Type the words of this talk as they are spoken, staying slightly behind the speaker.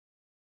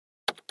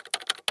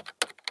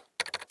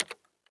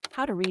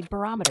How to read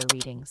barometer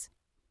readings.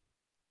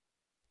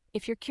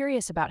 If you're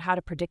curious about how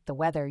to predict the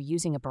weather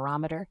using a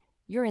barometer,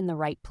 you're in the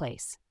right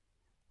place.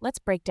 Let's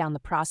break down the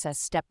process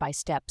step by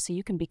step so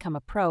you can become a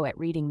pro at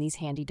reading these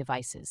handy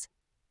devices.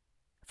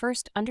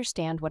 First,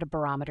 understand what a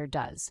barometer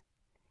does.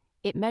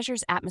 It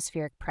measures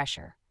atmospheric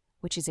pressure,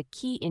 which is a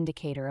key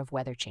indicator of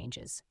weather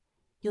changes.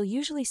 You'll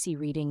usually see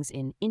readings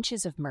in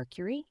inches of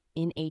mercury,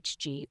 in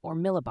Hg, or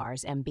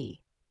millibars MB.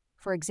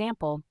 For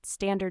example,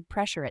 standard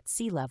pressure at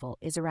sea level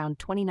is around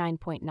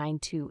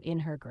 29.92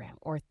 inhergram,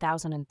 or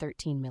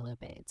 1,013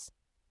 millibars.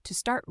 To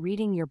start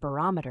reading your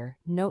barometer,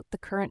 note the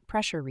current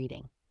pressure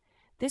reading.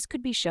 This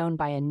could be shown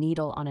by a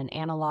needle on an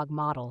analog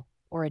model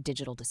or a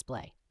digital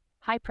display.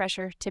 High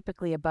pressure,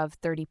 typically above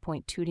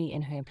 30.20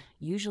 inhergram,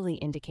 usually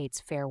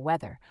indicates fair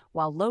weather,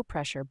 while low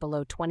pressure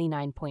below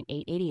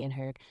 29.880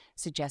 inhergram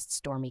suggests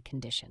stormy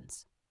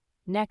conditions.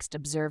 Next,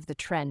 observe the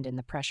trend in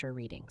the pressure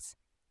readings.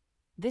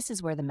 This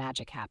is where the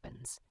magic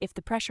happens. If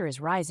the pressure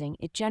is rising,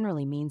 it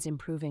generally means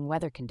improving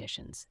weather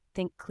conditions.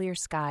 Think clear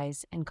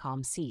skies and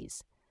calm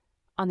seas.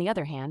 On the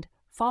other hand,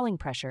 falling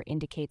pressure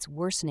indicates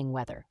worsening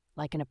weather,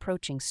 like an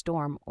approaching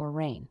storm or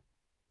rain.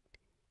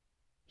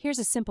 Here's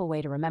a simple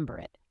way to remember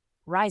it.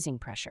 Rising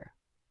pressure,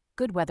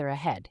 good weather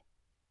ahead.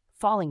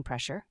 Falling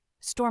pressure,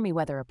 stormy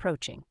weather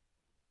approaching.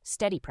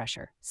 Steady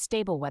pressure,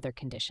 stable weather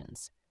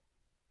conditions.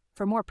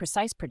 For more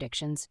precise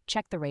predictions,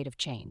 check the rate of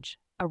change.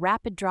 A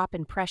rapid drop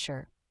in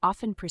pressure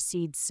often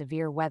precedes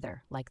severe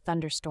weather, like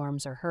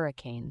thunderstorms or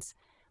hurricanes,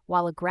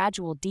 while a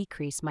gradual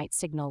decrease might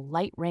signal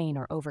light rain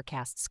or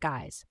overcast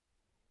skies.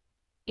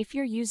 If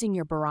you're using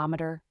your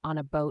barometer on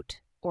a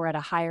boat or at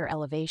a higher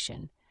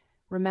elevation,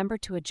 remember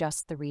to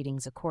adjust the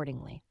readings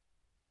accordingly.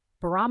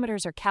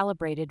 Barometers are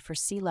calibrated for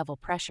sea level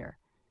pressure,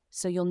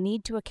 so you'll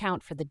need to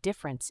account for the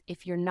difference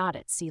if you're not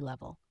at sea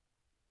level.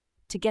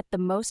 To get the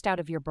most out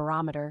of your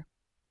barometer,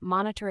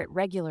 monitor it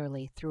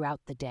regularly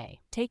throughout the day.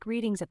 Take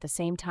readings at the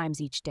same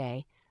times each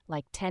day,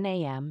 like 10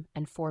 a.m.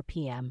 and 4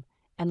 p.m.,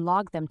 and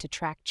log them to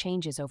track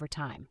changes over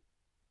time.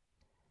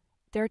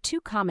 There are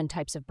two common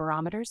types of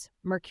barometers,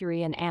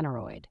 Mercury and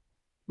Aneroid.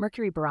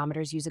 Mercury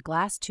barometers use a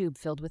glass tube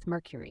filled with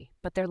mercury,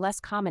 but they're less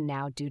common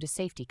now due to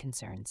safety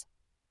concerns.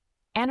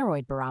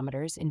 Aneroid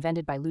barometers,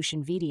 invented by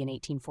Lucian Vitti in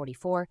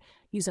 1844,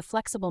 use a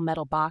flexible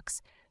metal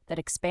box that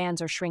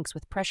expands or shrinks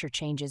with pressure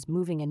changes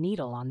moving a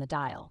needle on the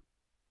dial.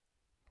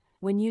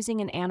 When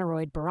using an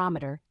aneroid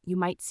barometer, you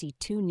might see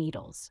two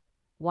needles,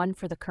 one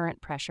for the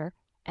current pressure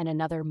and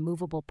another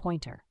movable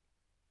pointer.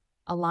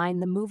 Align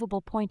the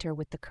movable pointer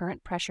with the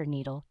current pressure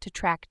needle to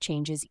track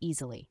changes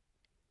easily.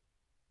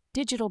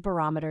 Digital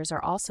barometers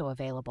are also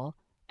available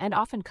and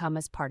often come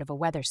as part of a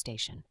weather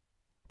station.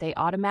 They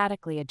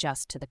automatically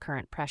adjust to the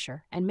current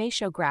pressure and may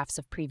show graphs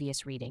of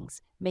previous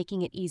readings,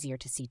 making it easier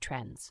to see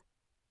trends.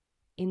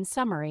 In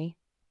summary,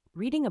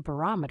 reading a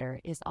barometer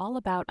is all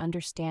about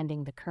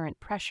understanding the current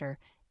pressure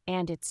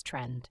and its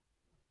trend.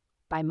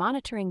 By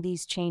monitoring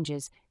these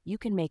changes, you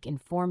can make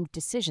informed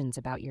decisions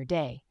about your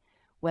day,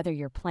 whether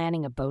you're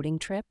planning a boating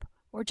trip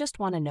or just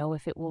want to know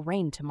if it will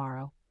rain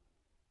tomorrow.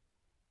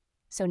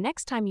 So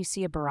next time you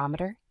see a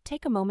barometer,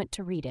 take a moment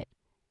to read it.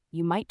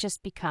 You might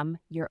just become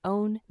your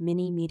own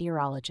mini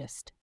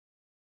meteorologist.